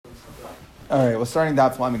All right, we're starting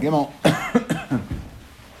Daf Lamed Gimel.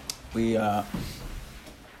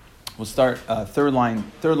 We'll start third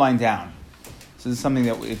line down. So this is something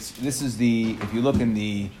that if you look in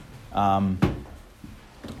the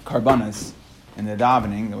Karbanas in the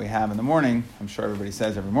davening that we have in the morning, I'm sure everybody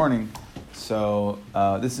says every morning. So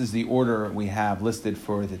this is the order we have listed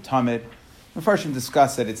for the Tamid. The Farshim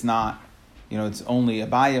discuss that it's not, it's only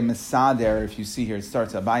Abaya Mesader. If you see here, it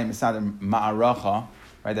starts Abaya Mesader Ma'aracha.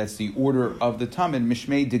 Right, that's the order of the Tamid,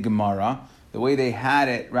 Mishmei de Gemara. The way they had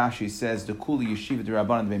it, Rashi says, the Kuli Yeshiva de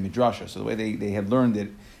Rabbanan de Midrasha. So the way they had learned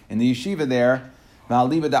it in the yeshiva there,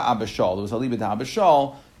 Ma'aliba da Abashal. There was Aliba da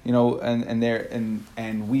Abashal,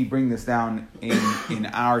 and we bring this down in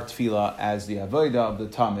our tefillah as the Avodah of the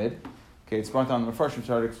Tamid. Okay, it's brought down in the first we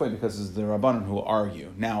started to explain because it's the Rabbanan who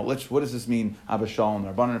argue. Now, what does this mean, Abashal and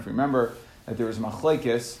the Rabbanan? If you remember that there was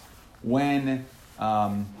machlekes when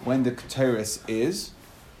the Keteris is,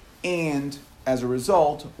 and as a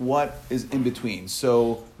result, what is in between?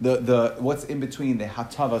 So the what's in between the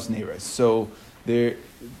hatavas neiros. So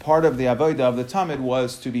part of the avodah of the tamid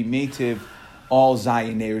was to be mativ all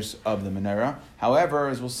zayin neiros of the menorah. However,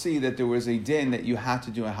 as we'll see, that there was a din that you had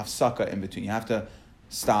to do a hafsaka in between. You have to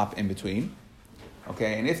stop in between.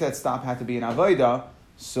 Okay, and if that stop had to be an avodah,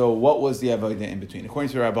 so what was the avodah in between?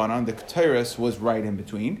 According to Rabbanan, the keteris was right in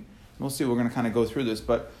between. We'll see. We're going to kind of go through this,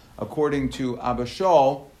 but according to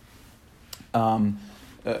Abashal,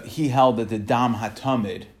 he held that the dam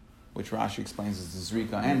hatamid, which Rashi explains as the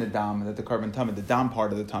zrika, and the dam, that the carbon tamid, the dam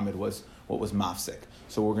part of the tamid was what was mafsik.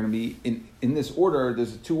 So we're going to be in this order.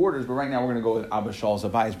 There's two orders, but right now we're going to go with Abashal's.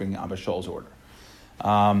 Abai is bringing Abashal's order.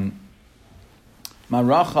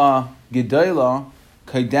 Maracha gedayla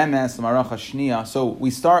kaidemes maracha shnia. So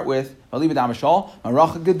we start with Aliba Abashal.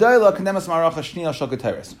 Maracha gedayla kaidemes maracha shnia shal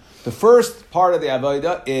keteris. The first part of the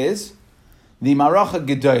avodah is the maracha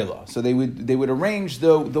gedayla. So they would arrange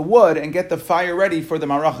the wood and get the fire ready for the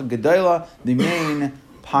maracha gedayla, the main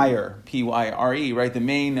pyre, Pyre, right? The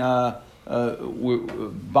main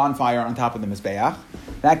bonfire on top of the mizbeach.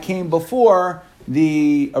 That came before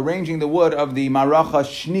the arranging the wood of the maracha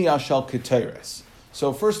shnia shel keteris.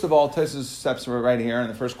 So first of all, Tosfos steps right here, and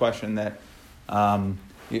the first question that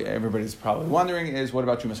everybody's probably wondering is, what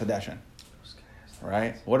about Trumas Hadeshin?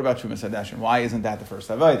 Right? What about Trumas Hadeshin? Why isn't that the first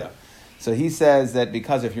avodah? So he says that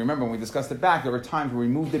because, if you remember, when we discussed it back, there were times where we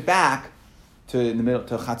moved it back to in the middle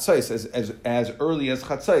to chatzos as early as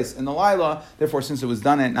chatzos in the Laila. Therefore, since it was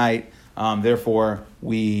done at night, therefore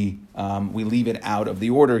we leave it out of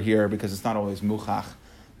the order here because it's not always muchach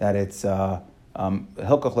that it's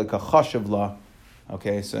hilkach like a chashavla.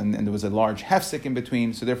 Okay, so and there was a large hefsek in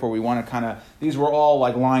between. So therefore, we want to these were all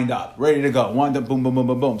like lined up, ready to go. One to boom, boom, boom,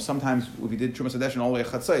 boom, boom. Sometimes if we did Trumas Hadeshin all the way to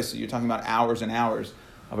chatzos, so you're talking about hours and hours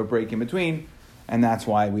of a break in between, and that's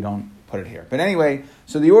why we don't put it here. But anyway,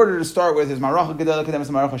 so the order to start with is Maracha Gedayla Kedemes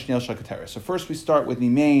Maracha Shniel Shel Keteris. So first we start with the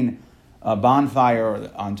main bonfire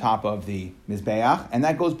on top of the Mizbeach, and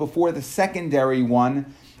that goes before the secondary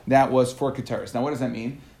one that was for Keteris. Now what does that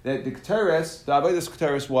mean? That the Keteris, the Avodas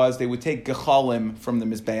Keteris was, they would take Gechalim from the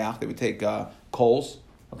Mizbeach, they would take coals,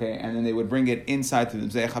 okay, and then they would bring it inside to the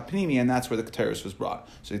Mizbeach HaPnimi, and that's where the Keteris was brought.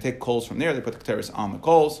 So they take coals from there, they put the Keteris on the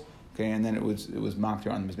coals, okay, and then it was mocked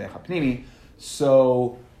here on the Mizbeach HaPnimi.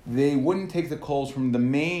 So they wouldn't take the coals from the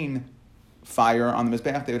main fire on the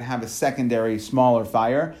Mizbeach. They would have a secondary, smaller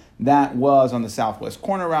fire. That was on the southwest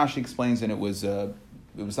corner. Rashi explains that it was on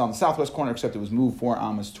the southwest corner, except it was moved 4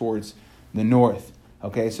 amas towards the north.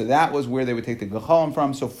 Okay, so that was where they would take the gechalim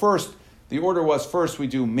from. So first, the order was first we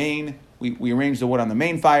do main, we arrange the wood on the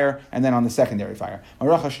main fire, and then on the secondary fire.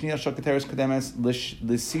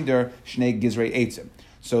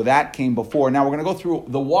 So that came before. Now we're going to go through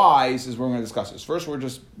the whys as we're going to discuss this. First, we're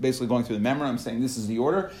just basically going through the memory. I'm saying this is the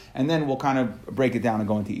order, and then we'll kind of break it down and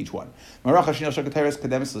go into each one. The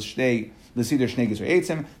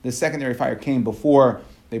secondary fire came before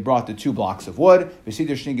they brought the 2 blocks of wood. But the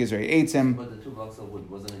 2 blocks of wood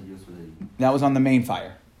wasn't used for the... That was on the main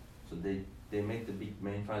fire. So they make the big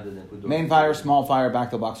main fire, then they put the... Main fire, small fire, back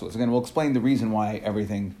to the blocks of wood. So again, we'll explain the reason why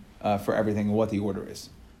everything, for everything, and what the order is.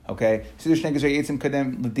 Okay? Then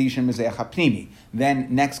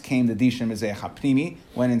next came the Dishan Mizbeach HaPnimi,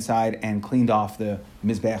 went inside and cleaned off the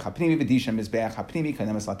Mizbeach HaPnimi, V'Dishan Mizbeach HaPnimi,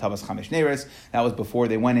 Kademes LaTavas Chamesh Neres. That was before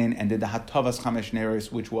they went in and did the Hatavas Chamesh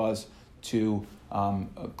Neres, which was to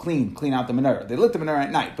clean out the menorah. They lit the menorah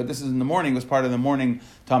at night, but this is in the morning. Was part of the morning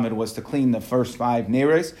tamid was to clean the first 5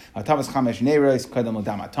 neres. Tavas chamesh neres kadam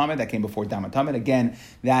l'dama tamid. That came before dama tamid. Again,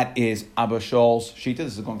 that is Abashal's shita.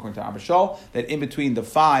 This is going according to Abashal. That in between the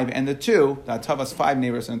 5 and the 2, the tavas 5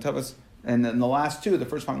 neres and tavas And then the last two, the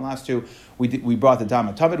first one and the last two, we brought the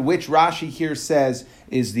Dama Tamid, which Rashi here says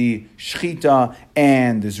is the Shchita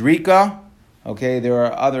and the Zrika. Okay, there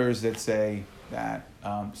are others that say that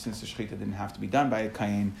since the Shchita didn't have to be done by a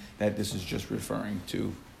Kain, that this is just referring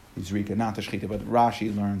to the Zrika, not the Shchita, but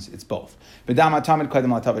Rashi learns it's both. The Dama Tamid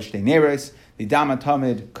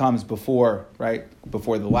comes before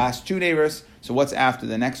the last two Neres. So what's after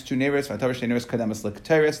the next two Neres?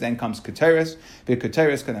 Then comes Keteris.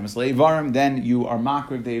 Then you are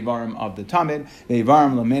makriv the Ivarim of the Tamid. The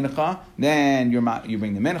Ivarim lamincha. Then you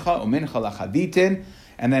bring the mincha. Umincha lachavitin.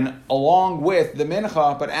 And then along with the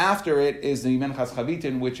mincha, but after it is the minchas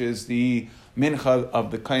chavitin, which is the mincha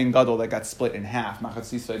of the Kohen Gadol that got split in half.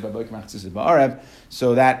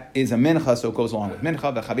 So that is a mincha, so it goes along with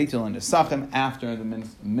mincha. The chavitin and the nesachim. After the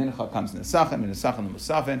mincha comes nesachim, and nesachim and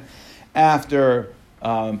musafin. After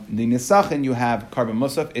the nesachin, you have carbon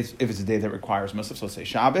musaf if it's a day that requires musaf, so let's say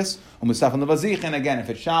Shabbos. Musaf and the bazichin, again, if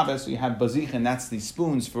it's Shabbos, you have bazichin, that's the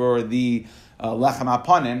spoons for the lechem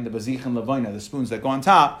apanim, the bazichin levoina, the spoons that go on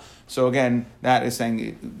top. So again, that is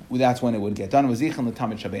saying that's when it would get done. Bazichin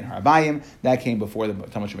l'tamid shabein harabayim, that came before the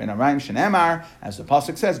tamid shabein harabayim. Shenemar, as the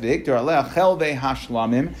pasuk says, v'ikter aleh chelvei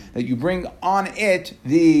hashlamim, that you bring on it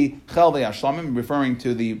the chelvei hashlamim, referring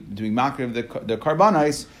to the doing makriv of the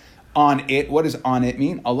karbanos. On it, what does on it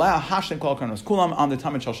mean? Allah hashtem kol karbanos kulam on the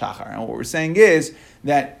tamid shel shachar. And what we're saying is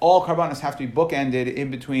that all karbanos have to be bookended in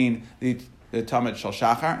between the tamid shel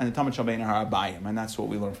shachar and the tamid shel bein harabayim, and that's what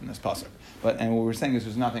we learn from this pasuk. And what we're saying is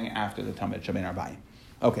there's nothing after the tamid shel bein harabayim.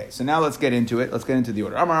 Okay, so now let's get into it. Let's get into the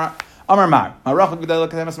order. Amar Mar Maracha Gedela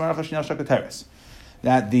Katemes Maracha Shniel Shakateres.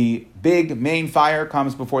 That the big main fire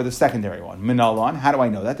comes before the secondary one. Minalon. How do I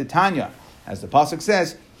know that? The Tanya, as the pasuk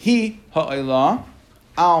says, He ha'elah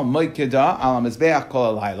al moikeda al mizbeach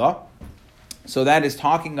kol alayla. So that is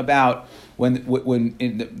talking about when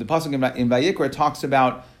in the pasuk in Vayikra talks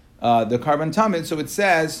about the carbon tamid. So it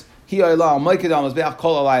says hi al moikeda al mizbeach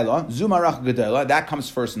kol alayla zumarach gedela. That comes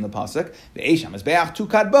first in the pasuk. The esham mizbeach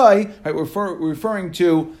tukad bay. Right, we're referring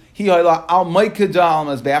to hi al moikeda al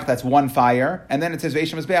mizbeach. That's one fire, and then it says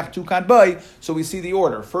esham mizbeach tukad bay. So we see the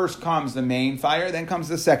order. First comes the main fire, then comes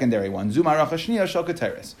the secondary one. Zumarach hashniya shel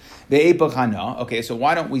keteres. Okay, so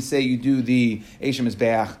why don't we say you do the Eshem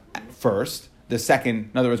Mizbeach first, the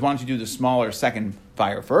second, in other words, why don't you do the smaller second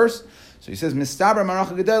fire first? So he says, Mistabra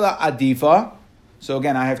Maracha Gedela Adifa. So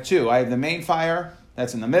again, I have two. I have the main fire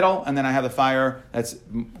that's in the middle, and then I have the fire that's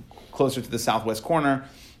closer to the southwest corner.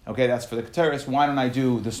 Okay, that's for the Keteris. Why don't I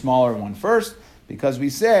do the smaller one first? Because we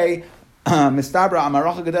say, Mistabra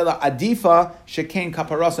Maracha Gedela Adifa Shekain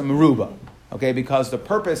Kaparasa Meruba. Okay, because the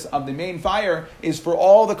purpose of the main fire is for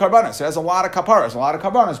all the karbanos. So there's a lot of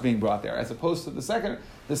karbanos being brought there, as opposed to the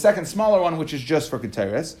second smaller one, which is just for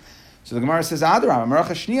keteris. So the Gemara says, Adarab, Maracha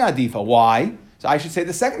Shniya Adifa. Why? So I should say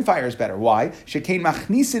the second fire is better. Why? Shekain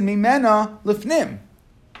machnisin mimena lifnim.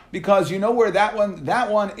 Because you know where that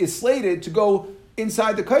one is slated to go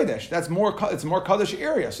inside the kodesh. It's a more kodesh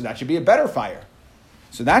area, so that should be a better fire.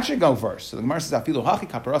 So that should go first. So the Gemara says, Afilu hachi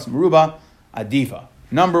kaparas meruba adifa.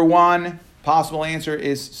 Number one possible answer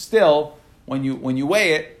is still when you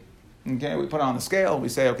weigh it. Okay, we put it on the scale. We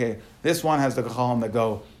say, okay, this one has the kachalim that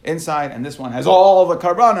go inside, and this one has all the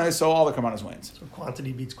karbanas, so all the karbanas wins. So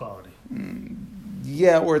quantity beats quality.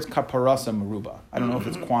 Yeah, or it's kaparasa meruba. I don't know if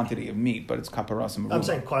it's quantity of meat, but it's kaparasa meruba. I'm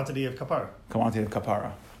saying quantity of kapara. Quantity of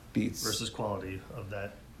kapara beats versus quality of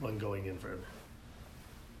that one going in further.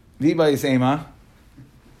 Viva Yisema.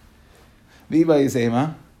 Viva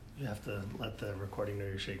Yisema. You have to let the recording know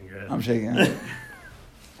you're shaking your head. I'm shaking.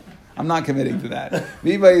 I'm not committing to that.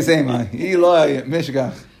 Viva Yisema. Eloi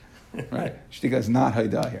Mishgach. Right. Shtika is not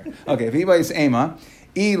Haida here. Okay. Viva Yisema.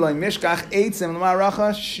 Eloi Mishgach Eitzim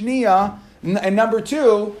L'maracha Shniya. And number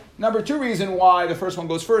two reason why the first one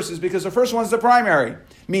goes first is because the first one's the primary.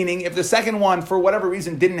 Meaning, if the second one, for whatever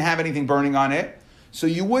reason, didn't have anything burning on it, so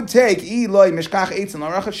you would take Eloi Mishgach Eitzim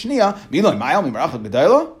L'maracha Shniya. Eloi Ma'al Mimaracha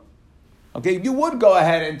Gedayla. Okay, you would go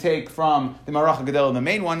ahead and take from the Maracha Gedela, the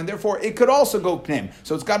main one, and therefore it could also go Pnim.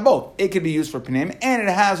 So it's got both. It could be used for Pnim, and it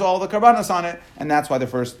has all the Karbanos on it, and that's why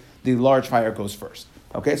the large fire goes first.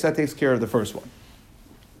 Okay, so that takes care of the first one.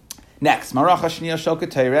 Next, Maracha Shniya Shel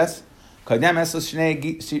Keteres, Kademes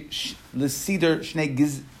L'Sider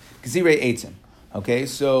Shnei Gzirei Eitzim. Okay,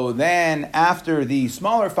 so then after the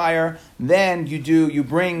smaller fire, then you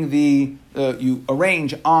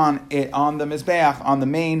arrange on the mizbeach, on the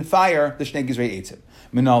main fire, the shnei gizrei eitzim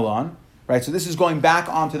minalon. Right, so this is going back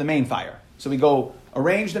onto the main fire. So we go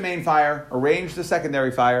arrange the main fire, arrange the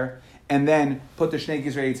secondary fire, and then put the shnei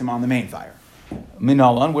gizrei eitzim on the main fire.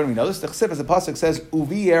 Minalon. Where do we know this? The chesif, as the pasuk says,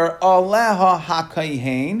 uvier aleha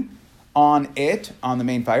hakayhein on it, on the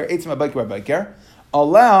main fire. Eitzim abayker abayker.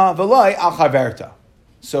 Allah v'loi al chaverta.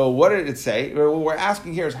 So what did it say? What we're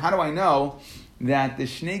asking here is, how do I know that the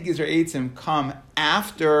Shnei Gizer Eitzim come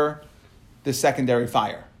after the secondary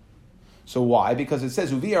fire? So why? Because it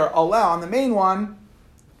says Uviyar Allah on the main one,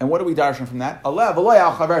 and what do we darshan from that? Allah v'loi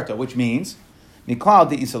al chaverta, which means Niklal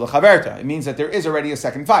de Isa l'chaverta. It means that there is already a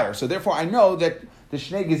second fire. So therefore I know that the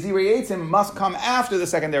Shnei Gizer Eitzim must come after the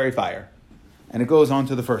secondary fire. And it goes on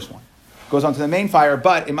to the first one. It goes on to the main fire,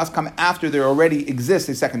 but it must come after there already exists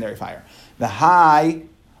a secondary fire. The high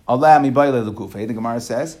Allah mibayla l'gufay, the Gemara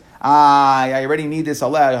says, I already need this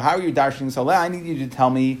Allah. How are you darshaning this Allah? I need you to tell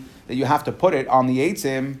me that you have to put it on the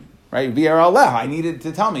Eitzim, right? Via Allah. I needed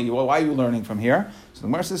to tell me. Well, why are you learning from here? So the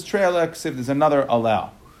Gemara says, Tre'elek, if there's another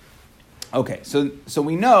Allah. Okay, so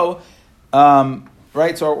we know,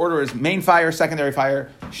 right? So our order is main fire, secondary fire,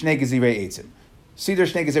 Shnei Gezirei Eitzim. Siddur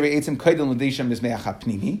Shnei Gezirei Eitzim Kaidon L'Disham Mizbeach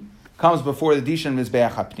HaPnimi comes before the Disham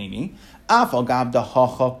Mizbeach HaPnimi. Afal Gab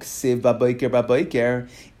Da'Hocha Ksiv Ba'Boiker Ba'Boiker,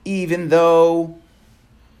 even though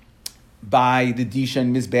by the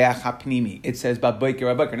Dishan Mizbeach HaPnimi it says Ba'Boiker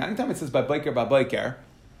Ba'Boiker. Now anytime it says Ba'Boiker Ba'Boiker,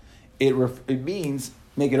 it means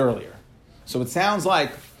make it earlier. So it sounds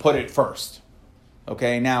like put it first.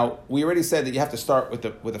 Okay, now we already said that you have to start with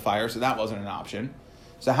the fire, so that wasn't an option.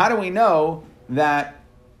 So how do we know that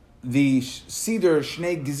the Siddur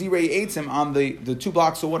Shnei Gezirei Eitzim on the 2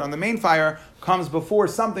 blocks of wood on the main fire comes before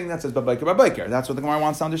something that says Ba'Boiker Ba'Boiker? That's what the Gemara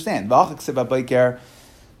wants to understand. Ba'Boiker,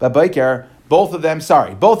 both of them,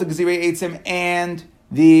 both the Gezirei Eitzim and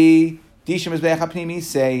the Disham Mizbeach HaPnimi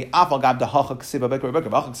say Afal Gab Da'Hocha Ksiv Ba'Boiker Ba'Boiker,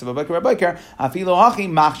 V'Hocha Ksiv Ba'Boiker Ba'Boiker, Afilo Hachi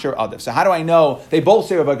Machshir Adav. So how do I know? They both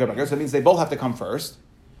say Ba'Boiker Ba'Boiker, so it means they both have to come first.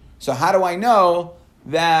 So how do I know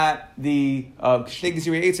that the Shnei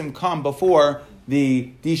Gezirei Eitzim come before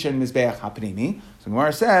the Dishan Mizbeach HaPnimi? So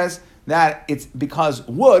Gemara says that it's because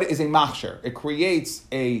wood is a machshir. It creates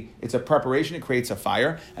it's a preparation, it creates a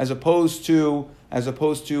fire, as opposed to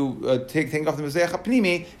taking off the Mizbeach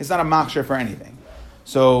HaPnimi, it's not a machshir for anything.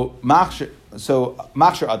 So machshir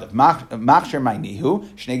adav, machshir ma'nihu,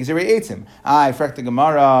 Shnei Gezirei Eitzim. I frek the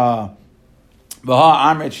Gemara, V'ha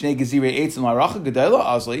amret Shnei Gezirei Eitzim la'aracha gedayla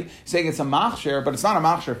azli, saying it's a machshir, but it's not a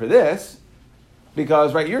machshir for this.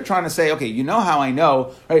 Because, right, you're trying to say, okay, you know how I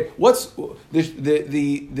know, right? What's the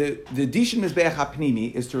Dishan Mizbeach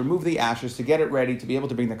HaPnimi is to remove the ashes to get it ready to be able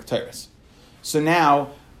to bring the Keteris. So now,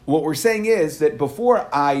 what we're saying is that before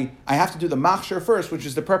I have to do the machshir first, which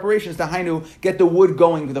is the preparations to hainu, get the wood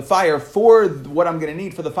going for the fire for what I'm going to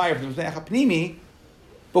need for the fire for the Mizbeach HaPnimi,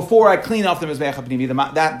 before I clean off the Mizbeach HaPnimi, the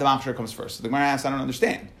machshir comes first. So the Gemara asks, I don't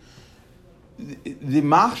understand. The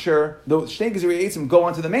machshir, the Shnei Gezirei Eitzim go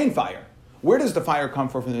onto the main fire. Where does the fire come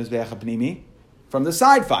from the Mizbeach HaPnimi? From the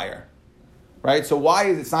side fire, right? So why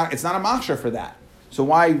is it's not a machshir for that? So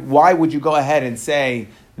why would you go ahead and say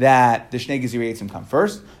that the Shnei Gezirei Eitzim come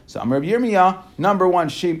first? So Amar Rabbi Yirmiyah, number one,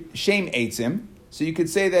 Shem Eitzim. So you could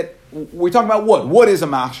say that we're talking about wood. Wood is a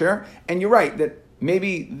machshir, and you're right that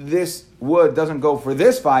maybe this wood doesn't go for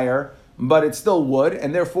this fire, but it's still wood,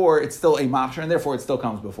 and therefore it's still a machshir, and therefore it still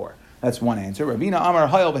comes before. That's one answer. Ravina Amar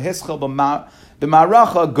Hayel v'Hischel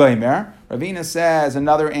b'Maracha Goimer. Ravina says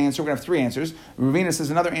another answer. We're going to have 3 answers. Ravina says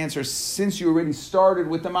another answer. Since you already started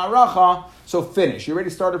with the Maracha, so finish. You already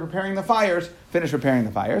started preparing the fires. Finish preparing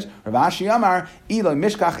the fires. Rav Ashi Amar Eloi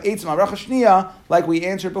Mishkach Eitzim Maracha Shniya, like we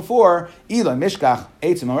answered before. Eloi Mishkach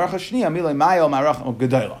Eitzim Maracha Shniya Miloi Mayo Maracha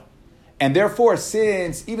Gedola. And therefore,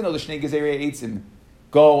 since even though the Shnei Gezirei Eitzim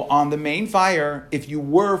go on the main fire, if you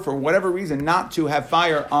were, for whatever reason, not to have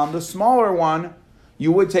fire on the smaller one,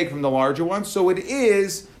 you would take from the larger one. So it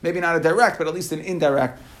is, maybe not a direct, but at least an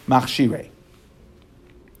indirect machshirei.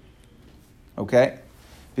 Okay?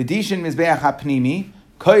 V'dishin mizbeach hapnimi,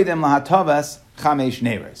 koidem lahatavas chamesh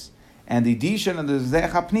neres. And the dishin of the mizbeach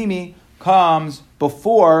hapnimi comes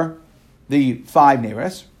before the 5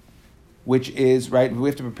 neres, which is, right, we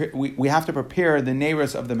have to prepare the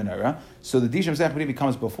neres of the menorah. So the dishin mizbeach hapnimi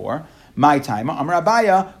comes before. My time, Amar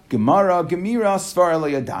Abaya, Gemara, Gemira, Svar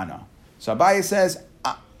Yadana. So Abaya says,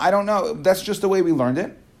 I don't know. That's just the way we learned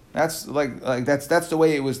it. That's that's the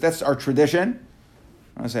way it was. That's our tradition.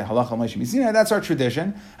 I say halacha Moshe Mizina. That's our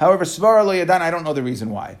tradition. However, Svara Lo Yadan, I don't know the reason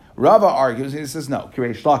why. Rava argues. He says no.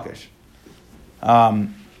 Reish Lakish.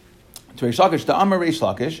 To Reish Lakish, the Amar Reish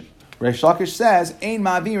Lakish. Reish Lakish says Ein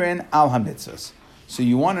Ma'avirin Al Hamitzvos. So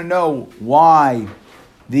you want to know why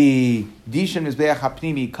the Dishan Mizbeach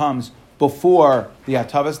Hapnimi comes before the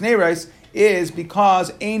Atavas Neres is because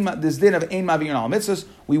this din of Ein Ma'avirin Al Mitzvos,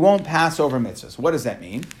 we won't pass over mitzvahs. What does that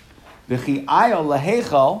mean? V'chi ayol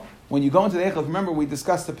lahechal, when you go into the Eichel, remember we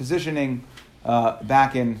discussed the positioning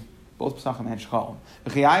back in both Pesachim and Shechalon.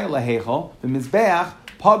 V'chiyaya lehechel b'mizbeach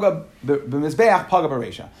paga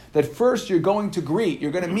b'reisha. That first you're going to meet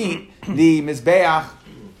the Mizbeach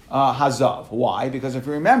Hazav. Why? Because if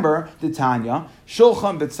you remember, the Tanya,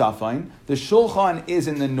 Shulchan b'tzafain, the Shulchan is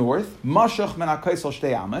in the north, Mashach men ha'kaisel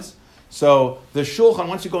shtei amas. So the Shulchan,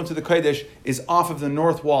 once you go into the Kodesh, is off of the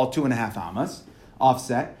north wall 2.5 amas,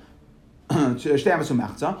 offset. And the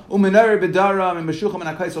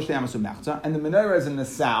menorah is in the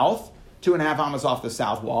south, 2.5 amas off the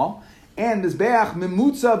south wall. And Mizbeach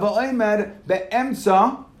Mimutza V'Omer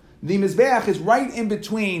Be'emtza, the Mizbeach is right in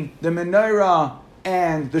between the menorah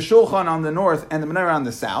and the Shulchan on the north and the menorah on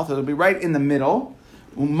the south. It'll be right in the middle.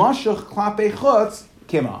 Umashach Klape Chutz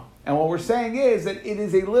Kima. And what we're saying is that it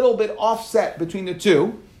is a little bit offset between the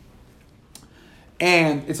two.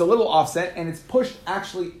 And it's a little offset, and it's pushed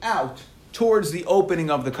actually out towards the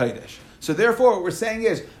opening of the Kodesh. So therefore, what we're saying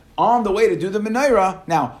is, on the way to do the menorah,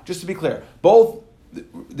 now, just to be clear, both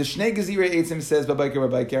the Shnei Gezirei Eitzim says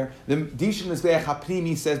Babayker, the Dishin Mizbeach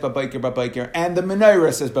HaPnimi says Babayker, and the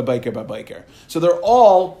menorah says Babayker. So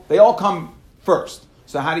they all come first.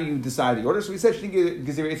 So how do you decide the order? So we said Shnei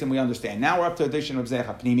Gezirei Eitzim, we understand. Now we're up to Dishin Mizbeach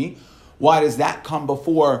HaPnimi. Why does that come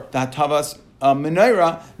before the Hatavas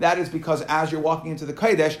menorah? That is because as you're walking into the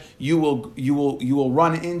Kodesh, you will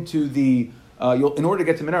run into the in order to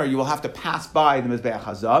get to menorah, you will have to pass by the Mizbeach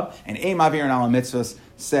Hazav. And Ein Mavir and Ala Mitzvahs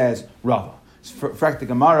says Rava. For the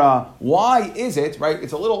Gemara, why is it, right?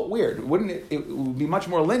 It's a little weird. Wouldn't it? It would be much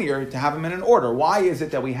more linear to have them in an order. Why is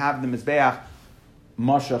it that we have the Mizbeach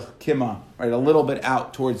Mashach Kima, right, a little bit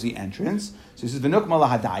out towards the entrance? So he says, V'nukma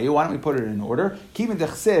lahadayu, why don't we put it in order? Kivin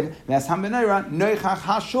dechsiv, v'asham menorah, noichach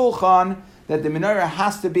ha-shulchan, that the menorah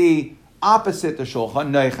has to be opposite the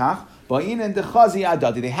shulchan, noichach, ba'in dechazi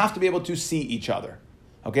adadi, they have to be able to see each other.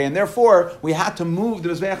 Okay, and therefore, we had to move the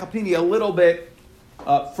Mizbeach HaPnimi a little bit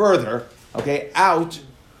further, okay, out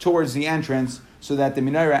towards the entrance so that the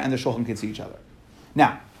menorah and the shulchan can see each other.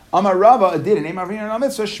 Now, Amar Rava did an Amar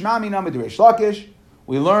Mitzvah Shma Mina Midrei Shlakish.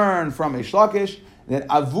 We learn from Reish Lakish that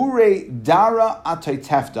Avure Dara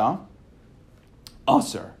Ataytefta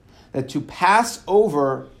Aser, that to pass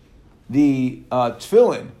over the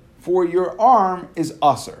tefillin for your arm is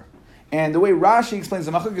Aser. And the way Rashi explains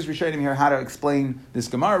the Machlokes Rishonim here, how to explain this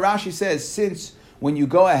Gemara, Rashi says, since when you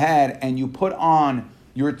go ahead and you put on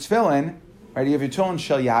your tefillin, right? You have your tefillin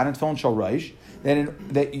shel yad and tefillin shel reish.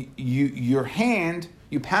 Your hand,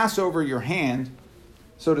 you pass over your hand,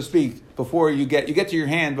 so to speak, before you get to your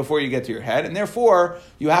hand before you get to your head, and therefore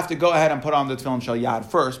you have to go ahead and put on the tefillin shel yad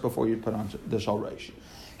first before you put on the shel reish.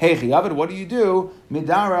 Hey Chiyavid, what do you do? Hey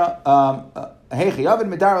Chiyavid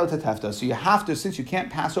midara l'tatefta. So you have to, since you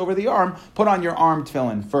can't pass over the arm, put on your arm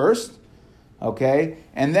tefillin first, okay,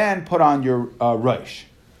 and then put on your reish.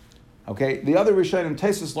 Okay, the other Rishonim,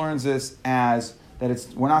 Taisus learns this as that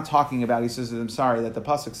we're not talking about, he says, I'm sorry, that the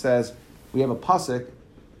pasuk says, we have a pasuk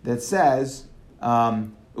that says,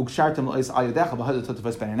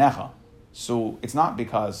 so it's not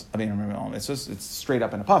because, it's straight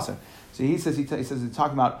up in a pasuk. So he says he's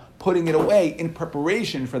talking about putting it away in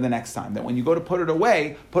preparation for the next time. That when you go to put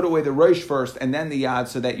away the reish first and then the yad,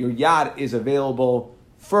 so that your yad is available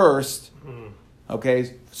first.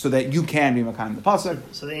 Okay, so that you can be makayim the pasuk.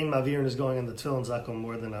 So the Ein Mavir is going on the tefillin zakum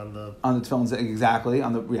more than on the tefillin, exactly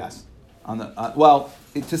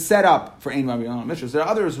to set up for Ein Mavir on Mishras. There are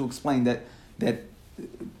others who explain that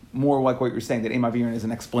more like what you're saying, that Ein Mavir is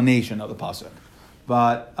an explanation of the pasuk,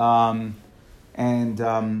 but Teshuvah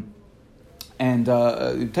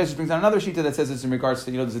brings down another shita that says it's in regards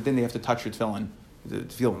to, there's a din they have to touch your tefillin. To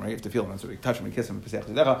feel them, right? You have to feel them. So you touch them and kiss them.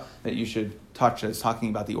 That you should touch as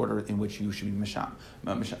talking about the order in which you should be mashmesh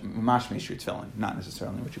your tefillin, not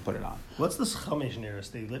necessarily in which you put it on. What's this chamesh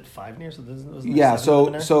nearest? They lit 5 nears.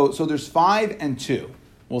 So there's 5 and 2.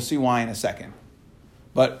 We'll see why in a second.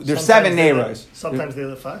 But there's 7 neiros. Sometimes they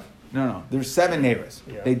lit 5. No. There's 7 neiros.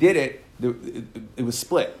 Yeah. They did it. It was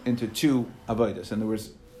split into 2 avodas, and there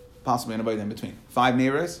was possibly an avodah in between. 5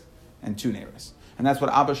 neiros and 2 neiros. And that's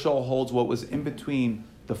what Abba Shol holds. What was in between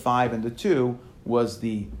the 5 and the 2 was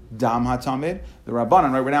the Dam HaTamid. The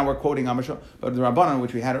Rabbanan, right now we're quoting Abba Shol, but the Rabbanan,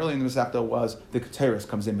 which we had earlier in the Masechta, was the Keteris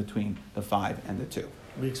comes in between the 5 and the 2.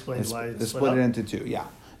 We explained why it's split it into 2, yeah.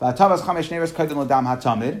 V'atavas chamesh neiros kaidem l'dam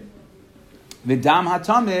HaTamid. V'dam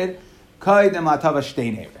HaTamid kaidem l'atavas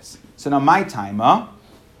shtei neiros. So now my timer,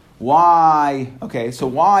 why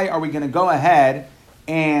are we going to go ahead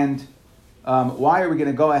and why are we going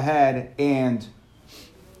to go ahead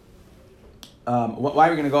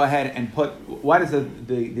and put? Why does the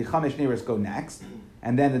chamesh neiros go next,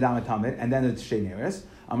 and then the dam tamid, and then the shtei neiros?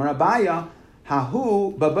 Amar Abaya,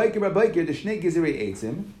 hahu babayker the shnei gezirei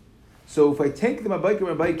eitzim, So if I take the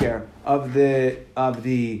Mabayker of the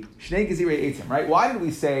Shnei Gezirei Eitzim, right? Why did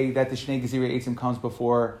we say that the Shnei Gezirei Eitzim comes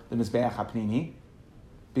before the Mizbeach HaPnimi?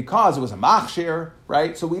 Because it was a machshir,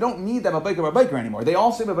 right? So we don't need that Mabayker anymore. They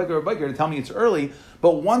all say Mabayker to tell me it's early,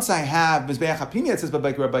 but once I have Mizbeach HaPnimi that says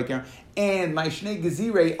Mabayker, and my Shnei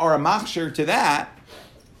Gezirei are a machshir to that,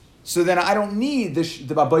 so then I don't need the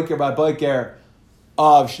Mabayker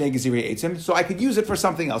of Shnei Gezirei Eitzim, so I could use it for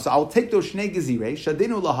something else. So I'll take those Shnei Gezirei,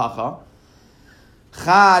 Shadinu Lahacha,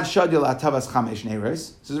 Chad Shadil Atavas Chamesh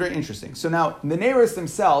Neiros. This is very interesting. So now, the Neiros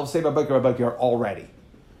themselves say Babakar already.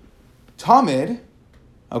 Tamid,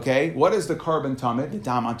 okay, what is the carbon Tamid, the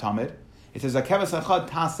Dam Tamid? It says Akevas Achad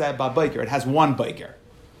Taseh Babakar. It has one Baker.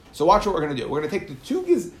 So watch what we're going to do. We're going to take the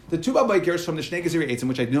two Babakers from the Shnei Gezirei Eitzim,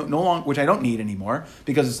 which I don't need anymore,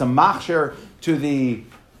 because it's a machsher to the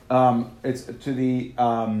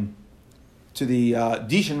Dishin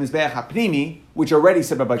Mizbeach HaPnimi, which already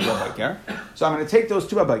said Babayker. So I'm going to take those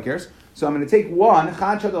two Babaykers. So I'm going to take one,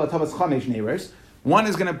 one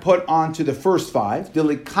is going to put onto the first five,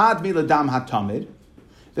 Dilikadmi Ladam HaTamid,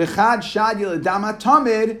 V'chad Shadi Ladam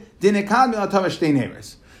HaTamid, Dinikadmi Ladam HaShtei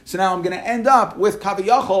Neiros. So now I'm going to end up with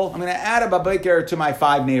Kaviyachol, I'm going to add a Babayker to my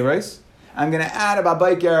 5 Neiros. I'm going to add a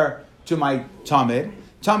Babayker to my Tamid.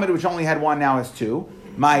 Tamid, which only had 1, now has 2.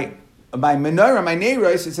 My menorah, my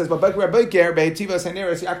neiros, it says Babayker Behetivas and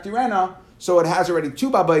Neiros Yaktirena, so it has already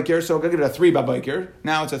 2 Babayker, so I'm going to give it a 3 Babayker.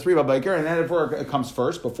 Now it's a 3 Babayker, and then it comes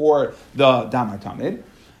first before the Damar Tamid.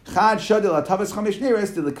 Chad Shadil Atavas Chamesh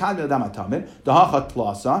Neiros Dilikad Damar Tamid Dahachat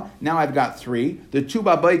Plasa. Now I've got 3, the 2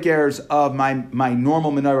 Babaykers of my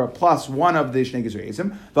normal menorah plus 1 of the Shnei Gezirei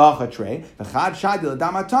Eitzim. Dahachat Trei. Chad Shadil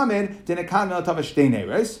Damar Tamid Dinikad Atavas Shtei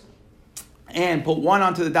Neiros. And put 1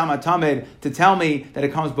 onto the Dama Tamid to tell me that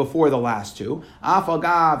it comes before the last 2.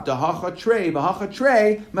 Afagav dahacha trei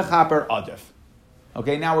mechaper adif.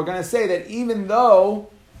 Okay, now we're going to say that even though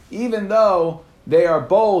they are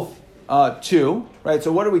both 2, right?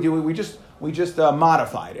 So what do? We just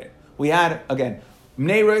modified it. We had again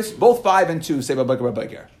neiros, both 5 and 2 say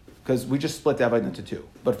Babayker, because we just split that into 2.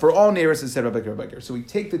 But for all neiros, it's said Babayker. So we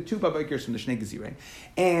take the 2 Babaykers from the Shnei Gezirei,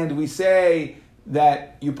 and we say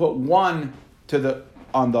that you put 1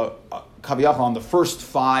 on the Kaviyachal on the first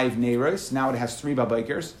 5 neiros. Now it has 3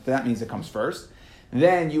 Babaykers. So that means it comes first.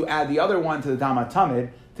 Then you add the other 1 to the Dama Tamid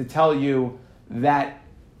to tell you that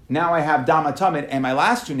now I have Dama Tamid and my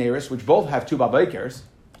last 2 neiros, which both have 2 Babaykers.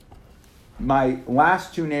 My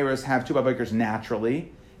last 2 neiros have 2 Babaykers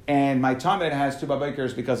naturally, and my Tamid has 2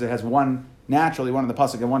 Babaykers because it has 1 naturally, 1 in the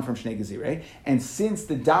pasuk and 1 from Shnei Gezirei. And since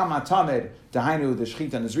the Dama Tamid, Dahainu, the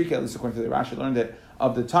Shechita and the Zrika, at least according to the Rashi, learned that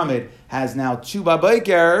of the Tamid, has now 2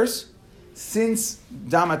 Babaykers, since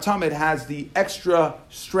Dama Tamid has the extra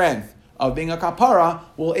strength of being a kapara,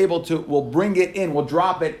 we'll bring it in, we'll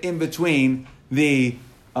drop it in between the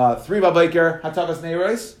 3 Babayker Hatavas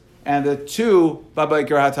Neiros and the 2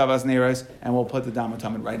 Babayker Hatavas Neiros, and we'll put the Dama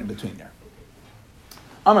Tamid right in between there.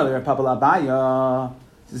 Amar le Papa Labaya.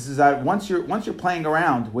 This is once you're playing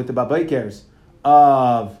around with the Babaykers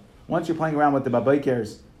of once you're playing around with the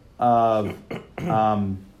Babaykers of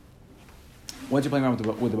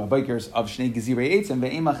Shnei Gezirei Eitzim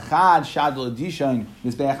ve'ema chad shadol adishon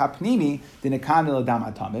mizbeach hapnimi dinekadil adam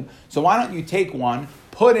hatamid. So why don't you take 1,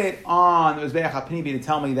 put it on the mizbeach hapnimi to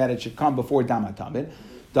tell me that it should come before dam hatamid?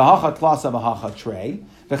 Dahacha tlasa v'hacha trei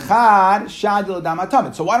v'chad shadol adam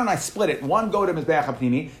hatamid. So why don't I split it? 1 go to mizbeach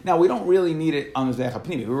hapnimi. Now we don't really need it on mizbeach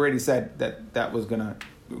hapnimi. We already said that was gonna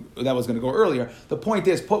go earlier. The point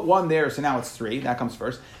is, put 1 there, so now it's 3. That comes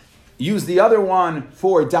first. Use the other 1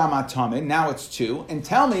 for Dama Tamid, now it's 2, and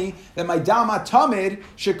tell me that my Dama Tamid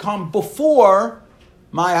should come before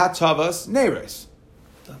my Hatavas Neiros.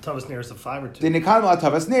 Hatavas Neiros the 5 or 2? The Nikadal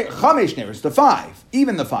Hatavas Chamesh Neiros, the 5,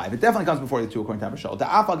 even the 5. It definitely comes before the 2 according to Abishal. The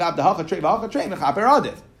Afagav, the Hacha Trei, Mechaper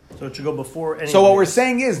Adif. So it should go before any. So what we're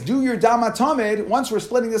saying is, do your Dama Tamid, once we're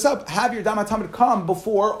splitting this up, have your Dama Tamid come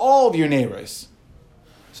before all of your Neiros.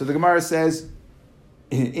 So the Gemara says,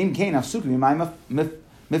 in Kain Afsukim,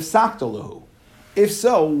 if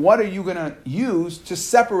so, what are you going to use to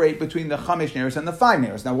separate between the Chamesh Neiros and the 5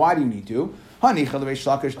 Neiros? Now, why do you need to? Why do you need to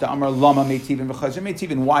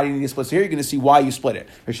split? So here you're going to see why you split it.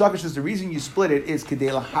 Reish Lakish says the reason you split it is that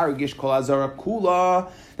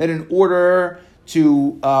in order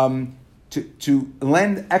to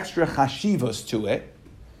lend extra chashivos to it,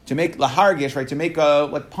 to make lahargish, right, to make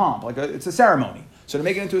a pomp, it's a ceremony. So to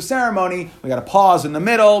make it into a ceremony, we got to pause in the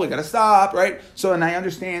middle, we got to stop, right? So, and I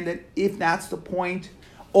understand that if that's the point,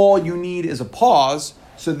 all you need is a pause.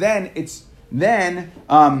 So then this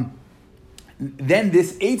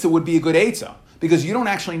eitzah would be a good eitzah. because you don't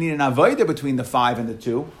actually need an avodah between the 5 and the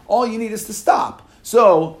 2. All you need is to stop.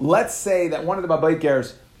 So let's say that one of the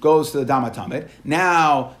babaykers goes to the damatamid,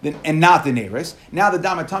 and not the neiris. Now the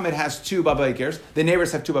damatamid has 2 babaykers, the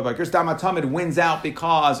neiris have 2 babaykers. Damatamid wins out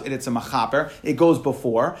because it's a machaper, it goes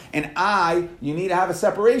before, and you need to have a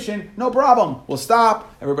separation, no problem. We'll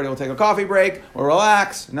stop, everybody will take a coffee break, or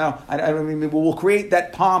relax. No, I mean, we'll create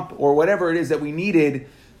that pomp, or whatever it is that we needed,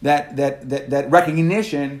 that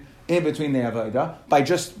recognition in between the avodah by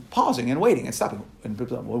just pausing and waiting and stopping. And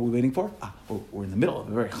what are we waiting for? We're in the middle of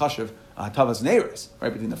a very chashuv tavas neiris,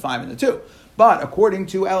 right between the 5 and the 2. But according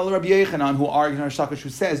to El Rabbi Yechanan, who argues in Shakish, who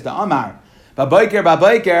says the Amar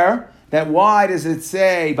babayker, that why does it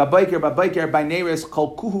say babayker by neiris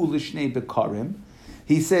kol kuhu lishnei bekarim?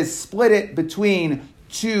 He says split it between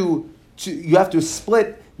two. You have to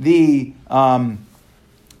split you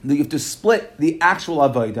have to split the actual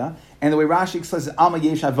avodah. And the way Rashi says, Alma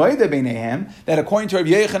yesh avodah beinehem, that according to Rabbi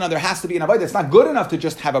Yechanan, there has to be an avodah. It's not good enough to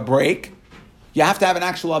just have a break. You have to have an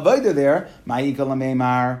actual avodah there. Ma'ika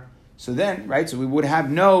lameimar. So then, right? So we would have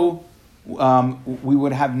no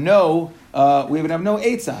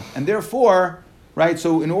eitzah, and therefore, right?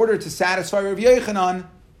 So in order to satisfy Rabbi Yechanan,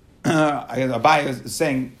 Abai is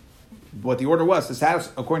saying what the order was to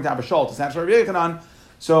satisfy, according to Abba Shaul, to satisfy Rabbi Yechanan.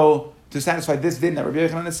 So to satisfy this din that Rabbi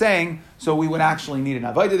Yechanan is saying, so we would actually need an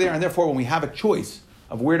avodah there, and therefore when we have a choice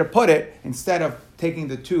of where to put it, instead of taking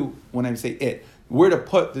the 2, when I say it, where to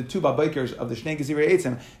put the 2 babaykers of the Shnei Gezirei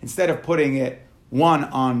Eitzim, instead of putting it one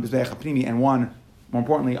on Mizbeach HaPnimi and one, more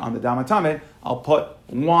importantly, on the Damatamid, I'll put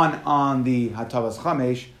one on the Hatavas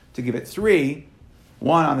Chamesh to give it 3,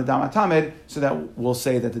 one on the Damatamid, so that we'll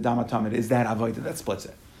say that the Damatamid is that avodah that splits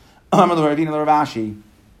it. Ravashi.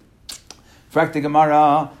 Frakta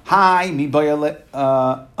Gemara, hi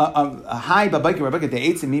babayker the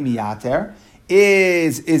eitzim mi miyater.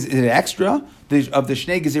 Is it extra of the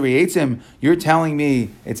Shnei Gezirei Eitzim? You're telling me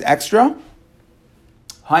it's extra?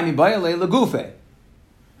 Hi mi bayale legufe.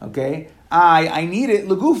 Okay, I need it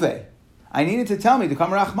legufe. I need it to tell me to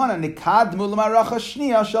come rachmana nikadmu l'maracha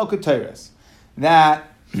shniya shel keteres. That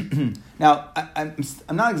now I'm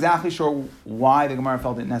not exactly sure why the Gemara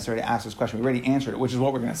felt it necessary to ask this question. We already answered it, which is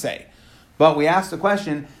what we're going to say. But we asked the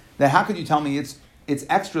question that how could you tell me it's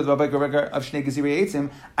extra the babayker of Shnei Gezirei Eitzim?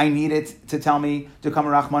 I need it to tell me to come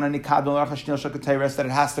Rachmana Nikad Maracha Shniya Shel Keteres, that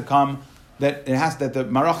it has to come that the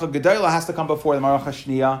Maracha Gedola has to come before the Maracha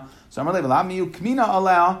Shniya. So I'm Miu Kmina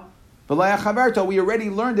Aleh V'Laya Chaverta. We already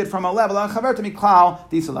learned it from Aleh V'Laya Chaverta Miklal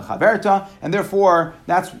Disa LaChaverta, and therefore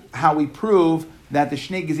that's how we prove that the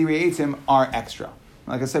Shnei Gezirei Eitzim are extra.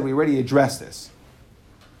 Like I said, we already addressed this.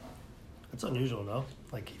 That's unusual, no?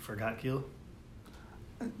 Like he forgot Kilo?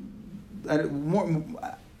 I don't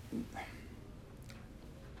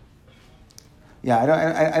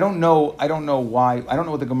know why. I don't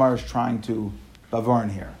know what the Gemara is trying to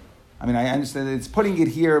bavarn here. I mean, I understand that it's putting it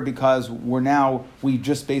here because we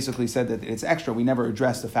just basically said that it's extra. We never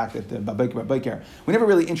addressed the fact that the babayker. We never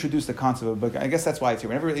really introduced the concept of babayker. I guess that's why it's here.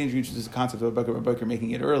 We never really introduced the concept of babayker, making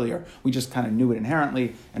it earlier. We just kind of knew it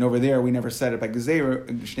inherently, and over there we never said it by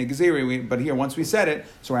Shnei Gezirei. But here, once we said it,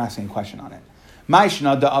 so we're asking a question on it. Okay,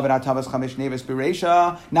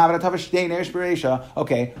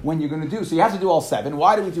 when you're going to do, so you have to do all 7.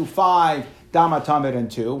 Why do we do 5 Dama Tamid and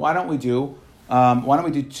 2? Why don't we do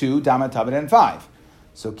 2 Dama Tamid and 5?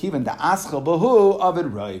 So Kivan da Aschel Bahu Avid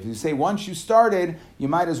Raiv. You say once you started, you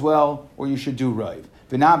might as well, or you should do Raiv.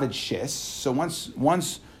 V'navid Shis. So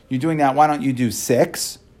once you're doing that, why don't you do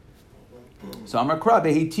 6? So Amar Kra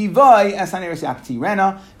Behi Tivai Esaneres Yakti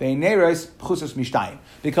Rena Behineres Pchusos Mishtayim.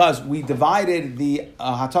 Because we divided the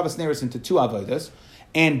Hatavas Neres into 2 avodas,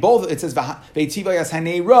 and both it says Behitivai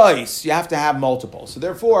Esaneres. You have to have multiple. So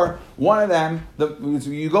therefore, one of them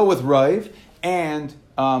you go with Raiv, and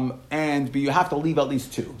but you have to leave at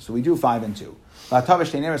least 2. So we do 5 and 2. And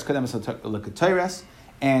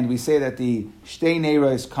we say that the Shtei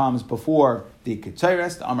Neres comes before the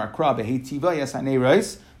Keteres. The Amar Kra Behitivai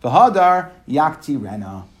Esaneres. V'hadar yakti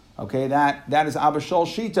rena. Okay, that is Abba Shaul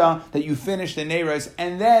Shita, that you finish the Neiros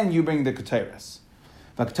and then you bring the Keteres.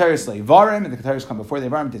 V'Keteres le'varim, and the Keteres come before the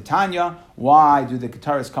Varim. Titania, why do the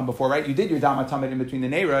Keteres come before? Right, you did your Dama Tamid in between the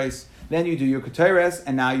Neiros, then you do your Keteres,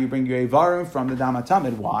 and now you bring your Varim from the Dama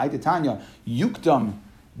Tamid. Why? Titania, yukdam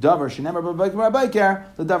davar shenemer b'bayker,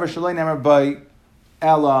 the davar shalei nemer by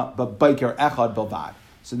ella b'bayker echad b'vad.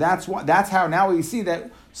 So that's how now we see that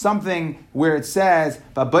something where it says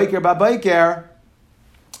babayker,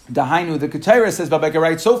 dahainu, the Keteres says babayker,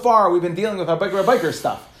 right? So far we've been dealing with babayker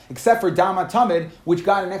stuff. except for Dama Tamid, which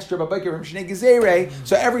got an extra Babakir from Shnei Gezereh.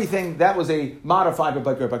 So everything, that was a modified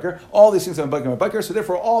Babakir. All these things are Babakir. So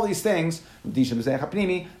therefore, all these things, Disha Mizbeach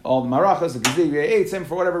HaPnimi, all the Marachas, the Gezereh Eitzim,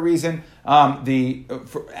 for whatever reason, because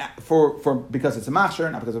it's a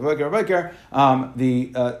Machshir, not because of Babakir,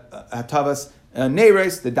 the Hatavas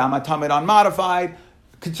Neiris, the Dama Tamid unmodified,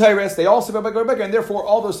 Ketores, they also Babakir, and therefore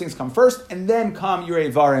all those things come first, and then come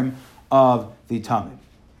Yurei Varim of the Tamid.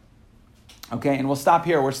 Okay, and we'll stop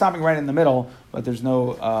here. We're stopping right in the middle, but there's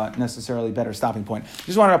no necessarily better stopping point.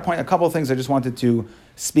 Just wanted to point a couple of things I just wanted to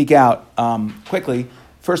speak out quickly.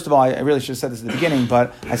 First of all, I really should have said this at the beginning,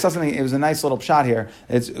 but I saw something, it was a nice little shot here.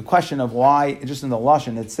 It's a question of why, just in the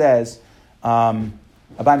Lashon, it says, koidemes.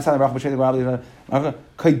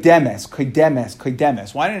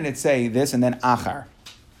 Why didn't it say this and then achar?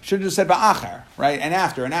 Should have just said ba'achar, right? And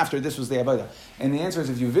after this was the avodah. And the answer is,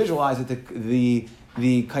 if you visualize it, the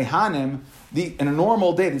kaihanim, in a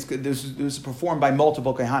normal day, this is performed by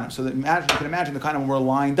multiple kaihanim. So that you can imagine the kaihanim were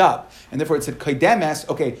lined up, and therefore it said kaidemes.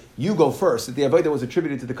 Okay, you go first. That the avodah was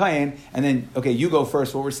attributed to the kain, and then okay, you go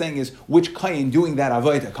first. What we're saying is which kain doing that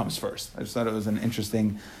avodah comes first. I just thought it was an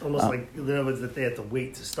interesting. Almost like in other words that they had to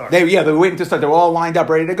wait to start. They were waiting to start. They were all lined up,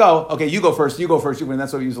 ready to go. Okay, you go first. And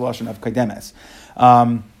that's what we use the lashon of kaidemes.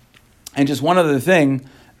 And just one other thing.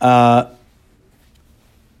 One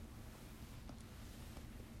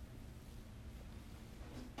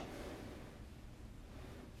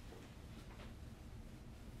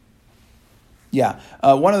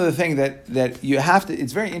other thing that you have to,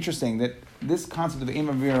 it's very interesting that this concept of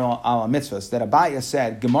Eimah V'Yira Ala Mitzvahs, that Abaya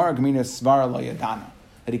said, Gemara Gemina Svara Lo Yadana,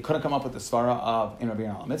 that he couldn't come up with the Svara of Eimah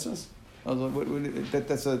V'Yira Ala Mitzvahs.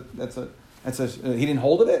 He didn't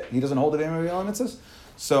hold of it. He doesn't hold of Eimah V'Yira Ala Mitzvahs.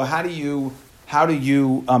 So how do you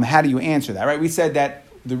answer that? Right? We said that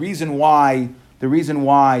the reason why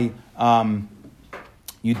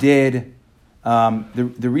you did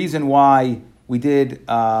the reason why we did.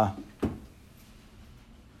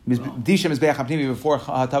 Disha Mizbeach HaPnimi before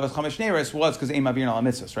Hatavas Chamesh Neiros was because Eimah V'Yira Ala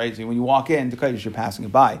Mitzvahs, right? So when you walk in, the Kodesh, you're passing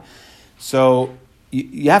it by. So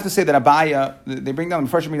you have to say that Abaya, that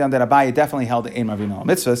Abaya definitely held Eimah V'Yira Ala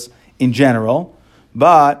Mitzvahs in general,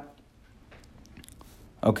 but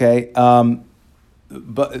okay,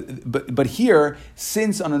 but here,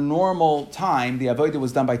 since on a normal time the avodah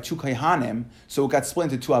was done by two kaihanim, so it got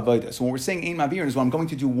split into two avodas. So when we're saying Eimah V'Yira is when I'm going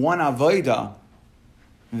to do one avodah,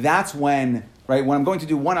 that's when. Right, when I'm going to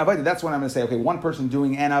do one avodah, that's when I'm going to say, okay, one person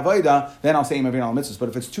doing an avodah, then I'll say Eimah V'Yira Ala Mitzvahs. But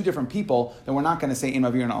if it's two different people, then we're not going to say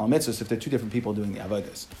Eimah V'Yira Ala Mitzvahs if they're two different people doing the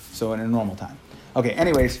avodas. So in a normal time. Okay,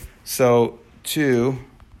 anyways, so to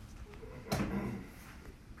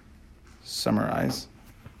summarize.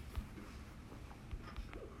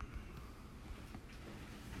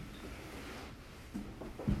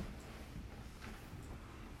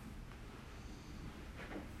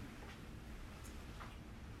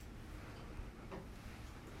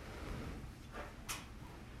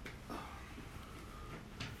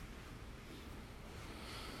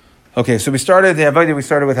 Okay, so we started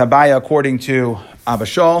with Abaya according to Abba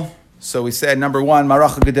Shaul. So we said, number one,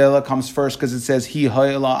 Maracha Gedela comes first because it says, Hi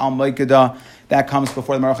Ha'ila Al Moikeda. That comes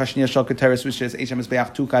before the Maracha Shniya Shal Keteris, which says, Eishem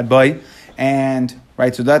Mizbeach Tukad Bay. And,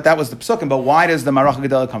 right, so that was the Pesukim. But why does the Maracha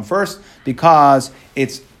Gedela come first? Because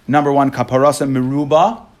it's, number one, Kaparasa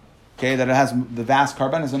Meruba. Okay, that it has the vast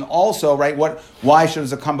carbonas. And also, right, why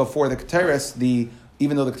does it come before the Keteris?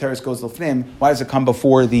 Even though the Keteris goes Lefnim, why does it come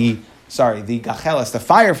before the gachelas, the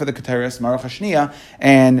fire for the Keteris, Maracha Shniya,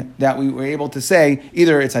 and that we were able to say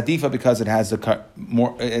either it's Hadifa because it has the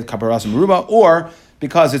Kaparas Meruba, or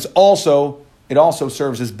because it also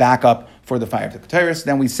serves as backup for the fire of the Keteris.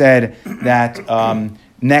 Then we said that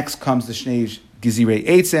next comes the Shnei Gezereh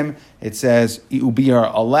Eitzim. It says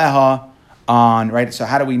Ubiyar Aleha on, right? So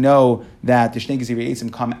how do we know that the Shnei Gezereh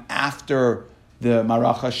Eitzim come after the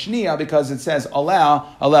Maracha Shniya? Because it says Aleh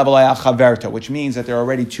Chaverta, which means that there are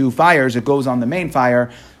already two fires. It goes on the main fire.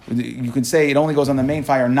 You can say it only goes on the main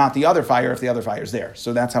fire, not the other fire, if the other fire is there.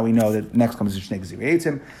 So that's how we know that next comes the Shnei Gezereh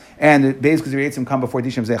Eitzim. And the Beis Gezereh Eitzim come before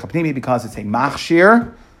Disha Mizbeach HaPnimi because it's a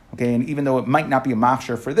machshir. Okay, and even though it might not be a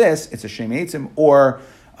machshir for this, it's a Shem Eitzim, or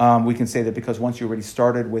we can say that because once you already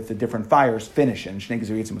started with the different fires, finish, and Shnei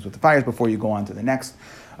Gezereh Eitzim was with the fires before you go on to the next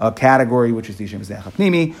category, which is Disha Mizbeach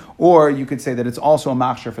HaPnimi, or you could say that it's also a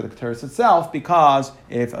machshir for the Keteris itself, because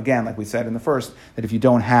if, again, like we said in the first, that if you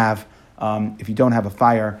don't have a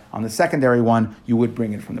fire on the secondary one, you would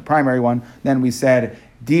bring it from the primary one. Then we said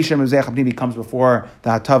Disha Mizbeach HaPnimi comes before the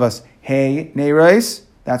Hatavas Hey Neiros.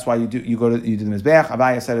 That's why you do the Mizbeach.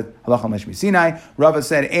 Avaya said it Halacha Meshmi Sinai. Rava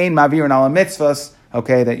said Ein Mavir Ala Mitzvahs.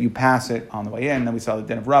 okay, that you pass it on the way in. Then we saw the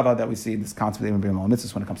din of Rava, that we see this concept of even being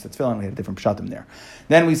mitzvahs when it comes to tefillin. We had a different pshatim there.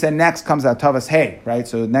 Then we said next comes that tavas hay, right?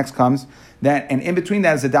 So next comes that, and in between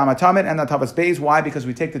that is the dama tamid and the tavas beis. Why? Because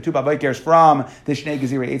we take the two babaykers from the shnei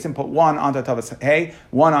gezira eitzim, put one onto tavas hay,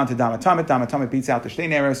 one onto dama tamid. Dama tamid beats out the shnei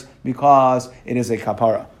neres because it is a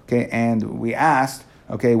kapara. Okay, and we asked,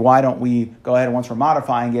 okay, why don't we go ahead and once we're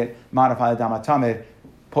modifying it, modify the dama tamid,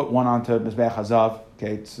 put one onto mizbeach hazav.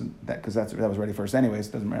 Okay, so because that was ready first anyways,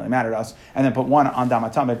 it doesn't really matter to us. And then put one on Dama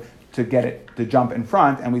Tamid to get it to jump in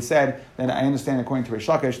front. And we said that I understand according to Rish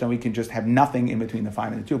Lakish, then we can just have nothing in between the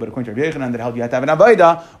 5 and the 2. But according to Rabbi Yochanan, that held you have to have an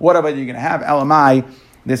avodah. What avodah are you going to have? Elamai,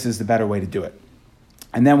 this is the better way to do it.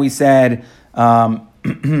 And then we said, and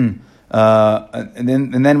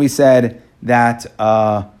then we said that.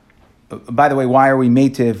 By the way, why are we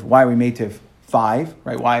mativ 5?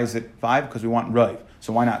 Right? Why is it 5? Because we want roiv.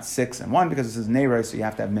 So why not 6 and 1? Because this is neiros, so you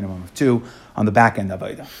have to have a minimum of 2 on the back end of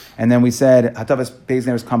Avodah. And then we said hatavas beis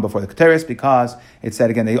neiros come before the keteris because it said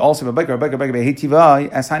again they also have a baker behetiva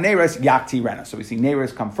as haneiros yakti rena. So we see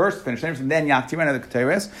neiros come first, finish neiros, and then yakti rena the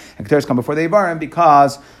keteris, and keteris come before the ivarim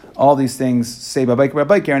because all these things say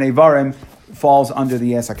babaker and ivarim falls under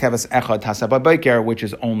the esakevas echad tasa babaker, which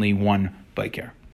is only one baker.